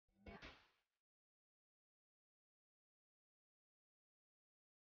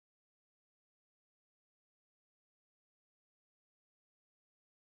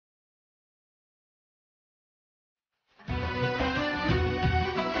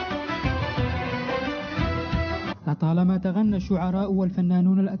لطالما تغنى الشعراء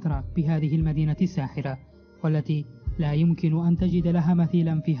والفنانون الأتراك بهذه المدينة الساحرة، والتي لا يمكن أن تجد لها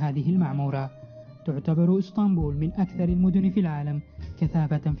مثيلا في هذه المعمورة. تعتبر اسطنبول من أكثر المدن في العالم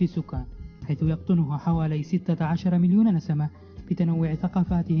كثافة في السكان، حيث يقطنها حوالي 16 مليون نسمة بتنوع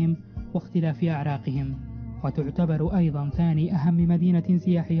ثقافاتهم واختلاف أعراقهم، وتعتبر أيضا ثاني أهم مدينة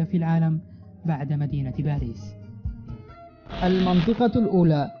سياحية في العالم بعد مدينة باريس. المنطقة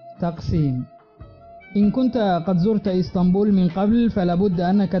الأولى، تقسيم. إن كنت قد زرت اسطنبول من قبل فلابد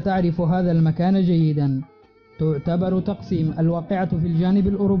أنك تعرف هذا المكان جيدا. تعتبر تقسيم الواقعة في الجانب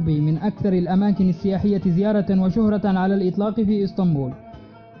الأوروبي من أكثر الأماكن السياحية زيارة وشهرة على الإطلاق في اسطنبول،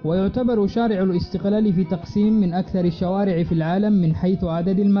 ويعتبر شارع الاستقلال في تقسيم من أكثر الشوارع في العالم من حيث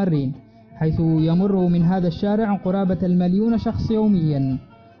عدد المارين، حيث يمر من هذا الشارع قرابة 1,000,000 شخص يوميا،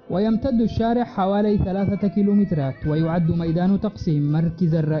 ويمتد الشارع حوالي 3 كيلومترات، ويعد ميدان تقسيم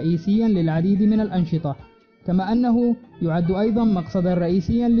مركزا رئيسيا للعديد من الأنشطة، كما أنه يعد أيضا مقصدا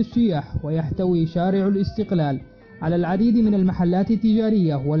رئيسيا للسياح. ويحتوي شارع الاستقلال على العديد من المحلات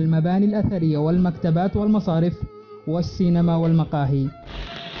التجارية والمباني الأثرية والمكتبات والمصارف والسينما والمقاهي.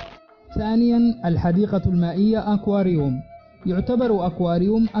 ثانيا، الحديقة المائية أكواريوم. يعتبر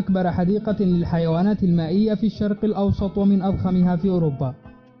أكواريوم أكبر حديقة للحيوانات المائية في الشرق الأوسط ومن أضخمها في أوروبا،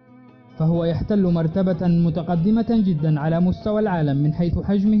 فهو يحتل مرتبة متقدمة جدا على مستوى العالم من حيث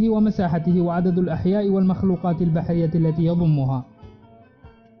حجمه ومساحته وعدد الأحياء والمخلوقات البحرية التي يضمها.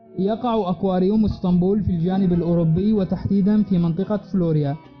 يقع أكواريوم اسطنبول في الجانب الأوروبي، وتحديدا في منطقة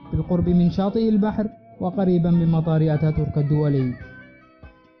فلوريا بالقرب من شاطئ البحر وقريبا من مطار أتاتورك الدولي.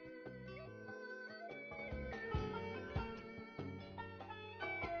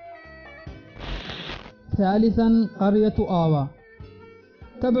 ثالثا، قرية آوا.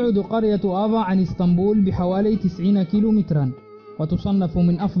 تبعد قرية آوا عن اسطنبول بحوالي 90 كيلومترا، وتصنف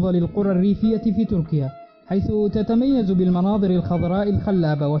من أفضل القرى الريفية في تركيا، حيث تتميز بالمناظر الخضراء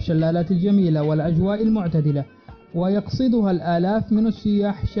الخلابة والشلالات الجميلة والأجواء المعتدلة، ويقصدها الآلاف من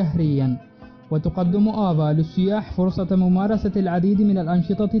السياح شهريا. وتقدم آوا للسياح فرصة ممارسة العديد من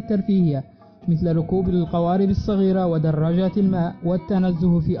الأنشطة الترفيهية، مثل ركوب القوارب الصغيرة ودراجات الماء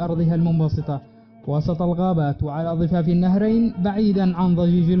والتنزه في أرضها المنبسطة وسط الغابات وعلى ضفاف النهرين بعيدا عن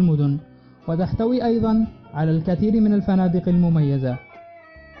ضجيج المدن. وتحتوي أيضا على الكثير من الفنادق المميزة.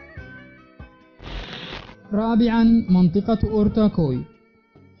 رابعا، منطقة أورتاكوي.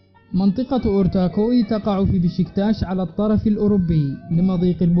 منطقة أورتاكوي تقع في بشكتاش على الطرف الأوروبي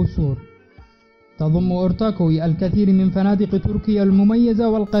لمضيق البوسفور. تضم أورتاكوي الكثير من فنادق تركيا المميزة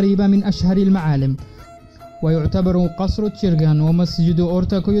والقريبة من أشهر المعالم، ويعتبر قصر تشيرغان ومسجد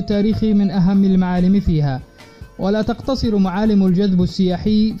أورتاكوي التاريخي من أهم المعالم فيها. ولا تقتصر معالم الجذب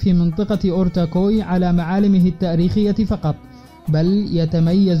السياحي في منطقة أورتاكوي على معالمه التاريخية فقط، بل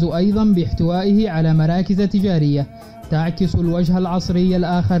يتميز أيضا باحتوائه على مراكز تجارية تعكس الوجه العصري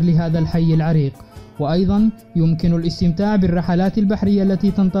الآخر لهذا الحي العريق. وأيضا يمكن الاستمتاع بالرحلات البحرية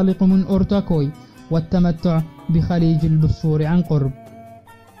التي تنطلق من أورتاكوي والتمتع بخليج البوسفور عن قرب.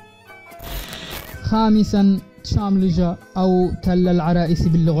 خامسا، شاملجة أو تل العرائس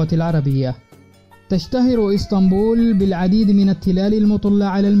باللغة العربية. تشتهر اسطنبول بالعديد من التلال المطلة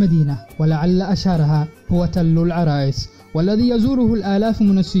على المدينة، ولعل أشهرها هو تل العرائس، والذي يزوره الآلاف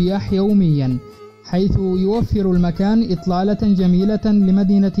من السياح يوميا، حيث يوفر المكان إطلالة جميلة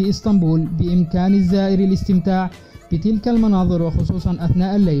لمدينة اسطنبول، بإمكان الزائر الاستمتاع بتلك المناظر وخصوصا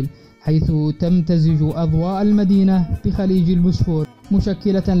أثناء الليل، حيث تمتزج أضواء المدينة بخليج البوسفور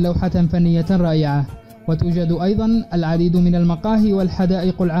مشكلة لوحة فنية رائعة. وتوجد أيضا العديد من المقاهي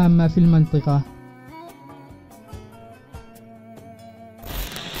والحدائق العامة في المنطقة.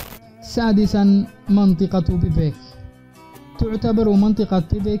 سادسا، منطقة بيبك. تعتبر منطقة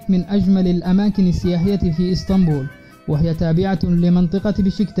بيبك من أجمل الأماكن السياحية في اسطنبول، وهي تابعة لمنطقة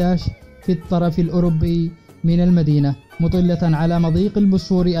بشكتاش في الطرف الأوروبي من المدينة، مطلة على مضيق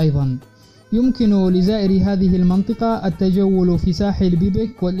البوسفور أيضا. يمكن لزائر هذه المنطقة التجول في ساحل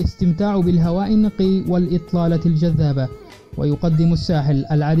بيبك والاستمتاع بالهواء النقي والإطلالة الجذابة. ويقدم الساحل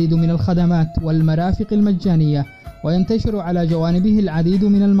العديد من الخدمات والمرافق المجانية، وينتشر على جوانبه العديد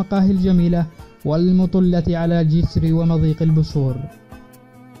من المقاهي الجميلة والمطلة على جسر ومضيق البوسفور.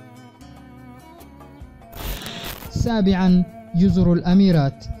 سابعا، جزر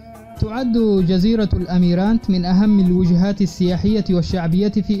الأميرات. تعد جزيرة الأميرات من أهم الوجهات السياحية والشعبية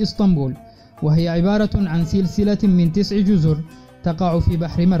في اسطنبول، وهي عبارة عن سلسلة من 9 جزر تقع في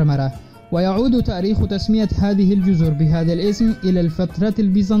بحر مرمرة. ويعود تاريخ تسمية هذه الجزر بهذا الاسم إلى الفترة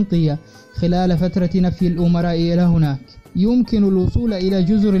البيزنطية خلال فترة نفي الأمراء إلى هناك. يمكن الوصول إلى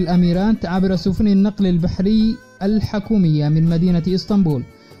جزر الأميرات عبر سفن النقل البحري الحكومية من مدينة اسطنبول،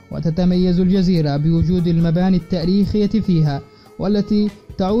 وتتميز الجزيرة بوجود المباني التاريخية فيها والتي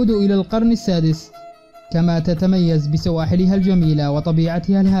تعود إلى القرن السادس، كما تتميز بسواحلها الجميلة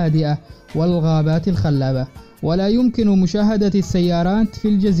وطبيعتها الهادئة والغابات الخلابة. ولا يمكن مشاهدة السيارات في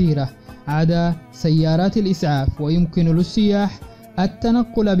الجزيرة عدا سيارات الإسعاف، ويمكن للسياح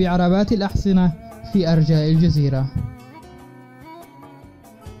التنقل بعربات الأحصنة في أرجاء الجزيرة.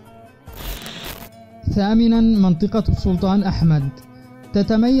 ثامنا، منطقة السلطان أحمد.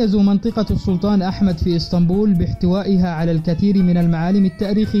 تتميز منطقة السلطان أحمد في اسطنبول باحتوائها على الكثير من المعالم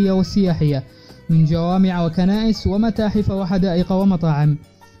التاريخية والسياحية من جوامع وكنائس ومتاحف وحدائق ومطاعم.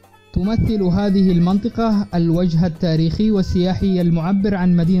 تمثل هذه المنطقة الوجه التاريخي والسياحي المعبر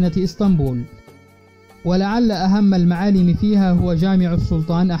عن مدينة اسطنبول، ولعل أهم المعالم فيها هو جامع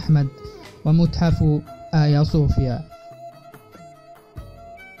السلطان أحمد ومتحف آيا صوفيا.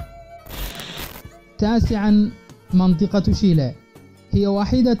 تاسعا، منطقة شيلة. هي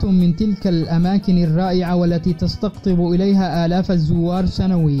واحدة من تلك الأماكن الرائعة والتي تستقطب إليها آلاف الزوار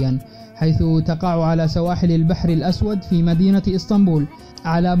سنويا، حيث تقع على سواحل البحر الأسود في مدينة اسطنبول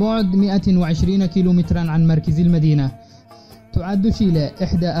على بعد 120 كيلومترا عن مركز المدينة. تعد شيلة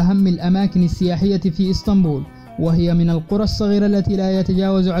إحدى أهم الأماكن السياحية في اسطنبول، وهي من القرى الصغيرة التي لا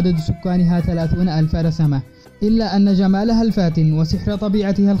يتجاوز عدد سكانها 30,000 نسمة، إلا أن جمالها الفاتن وسحر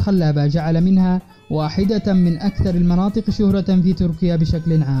طبيعتها الخلابة جعل منها واحدة من أكثر المناطق شهرة في تركيا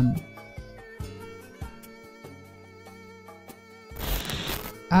بشكل عام.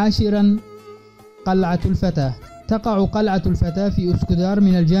 عاشرا، قلعة الفتاة. تقع قلعة الفتاة في أسكدار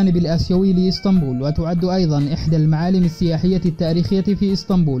من الجانب الآسيوي لإسطنبول، وتعد أيضا إحدى المعالم السياحية التاريخية في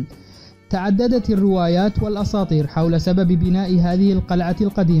إسطنبول. تعددت الروايات والأساطير حول سبب بناء هذه القلعة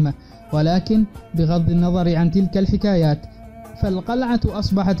القديمة، ولكن بغض النظر عن تلك الحكايات فالقلعة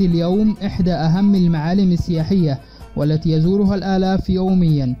أصبحت اليوم إحدى أهم المعالم السياحية والتي يزورها الآلاف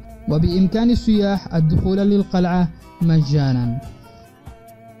يوميا، وبإمكان السياح الدخول للقلعة مجانا.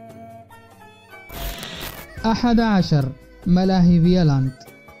 11، ملاهي فيالاند.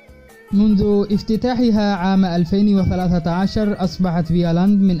 منذ افتتاحها عام 2013 أصبحت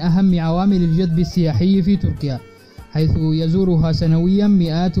فيالاند من أهم عوامل الجذب السياحي في تركيا، حيث يزورها سنويا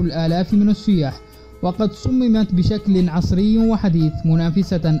مئات الآلاف من السياح، وقد صممت بشكل عصري وحديث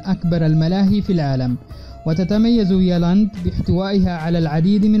منافسة أكبر الملاهي في العالم. وتتميز فيالاند باحتوائها على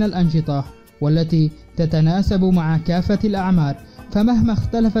العديد من الأنشطة والتي تتناسب مع كافة الأعمار، فمهما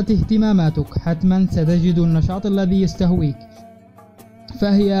اختلفت اهتماماتك حتما ستجد النشاط الذي يستهويك.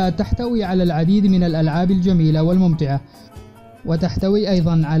 فهي تحتوي على العديد من الألعاب الجميلة والممتعة، وتحتوي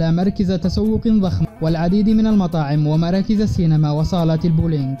أيضا على مركز تسوق ضخم والعديد من المطاعم ومراكز السينما وصالات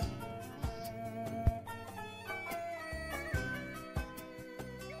البولينج.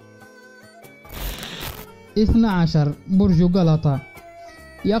 12، برج غلطة.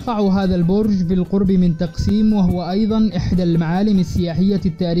 يقع هذا البرج بالقرب من تقسيم، وهو أيضا إحدى المعالم السياحية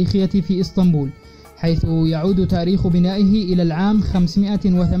التاريخية في اسطنبول، حيث يعود تاريخ بنائه إلى العام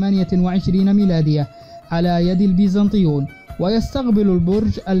 528 ميلادية على يد البيزنطيون، ويستقبل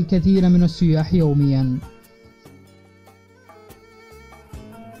البرج الكثير من السياح يوميا.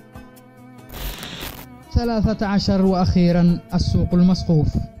 13 وأخيرا، السوق المسقوف.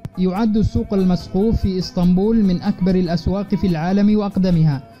 يعد السوق المسقوف في اسطنبول من أكبر الأسواق في العالم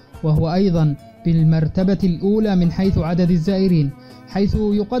وأقدمها، وهو أيضا بالمرتبة الأولى من حيث عدد الزائرين، حيث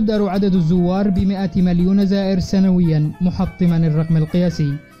يقدر عدد الزوار ب100 مليون زائر سنويا، محطما الرقم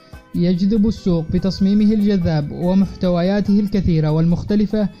القياسي. يجذب السوق بتصميمه الجذاب ومحتوياته الكثيرة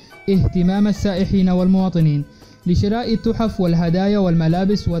والمختلفة اهتمام السائحين والمواطنين لشراء التحف والهدايا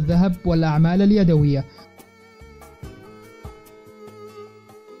والملابس والذهب والأعمال اليدوية.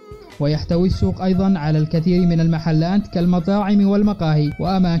 ويحتوي السوق أيضا على الكثير من المحلات كالمطاعم والمقاهي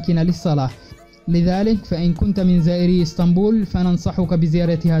وأماكن للصلاة. لذلك فإن كنت من زائري اسطنبول فننصحك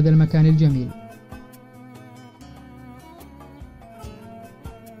بزيارة هذا المكان الجميل.